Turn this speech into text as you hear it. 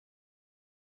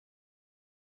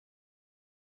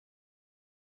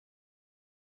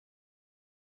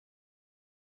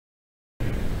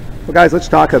Well, guys, let's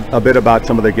talk a bit about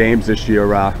some of the games this year.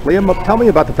 Liam, tell me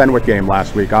about the Fenwick game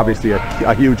last week. Obviously,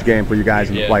 a huge game for you guys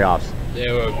in the playoffs. They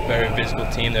were a very physical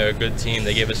team. They're a good team.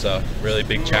 They gave us a really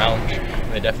big challenge.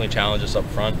 They definitely challenged us up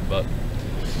front, but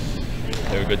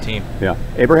they're a good team. Yeah.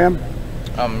 Abraham?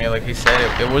 Yeah, like he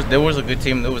said, there was a good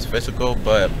team. It was physical,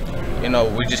 but you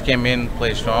know, we just came in,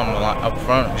 played strong up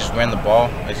front, just ran the ball.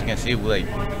 As you can see,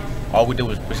 all we did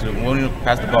was basically we only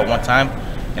passed the ball one time,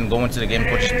 and go into the game.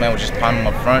 Coach's plan was just pound them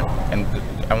up front, and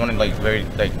I wanted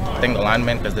thank the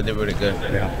linemen because they did really good.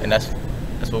 Yeah. And that's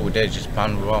what we did, just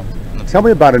pound the ball. Tell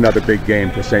me about another big game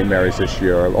for St. Mary's this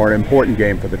year, or an important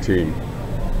game for the team.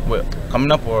 What, coming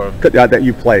up or that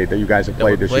you guys have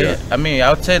played this year? I mean, I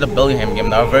would say the Bellingham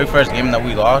game, our very first game that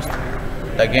we lost.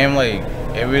 That game,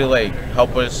 it really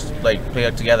helped us play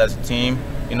together as a team.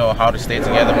 You know how to stay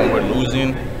together when we're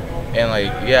losing, and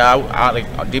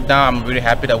I deep down I'm really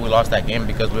happy that we lost that game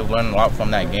because we've learned a lot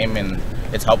from that game, and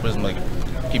it's helped us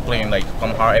keep playing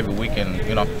come hard every week, and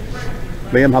you know.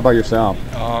 Liam, how about yourself?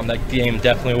 That game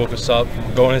definitely woke us up.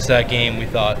 Going into that game, we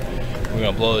thought we were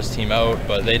going to blow this team out,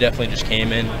 but they definitely just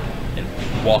came in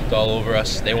and walked all over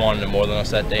us. They wanted it more than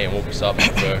us that day and woke us up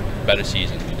for a better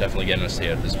season. Definitely getting us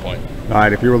here at this point. All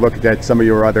right, if you were looking at some of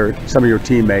your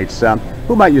teammates,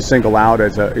 who might you single out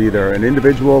as either an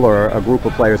individual or a group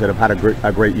of players that have had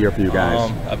a great year for you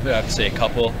guys? I'd have to say a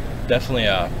couple. Definitely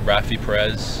Rafi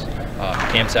Perez,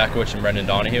 Cam Sakowicz, and Brendan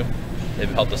Donahue.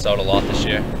 They've helped us out a lot this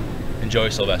year. And Joey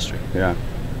Silvestri. Yeah.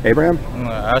 Abraham?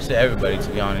 I would say everybody, to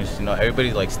be honest. You know,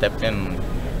 everybody stepped in.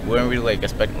 We weren't really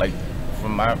expecting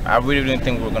I really didn't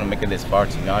think we were gonna make it this far,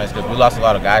 to be honest, because we lost a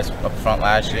lot of guys up front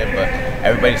last year. But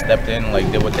everybody stepped in,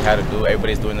 did what they had to do.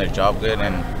 Everybody's doing their job good,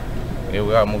 and here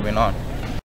we are moving on.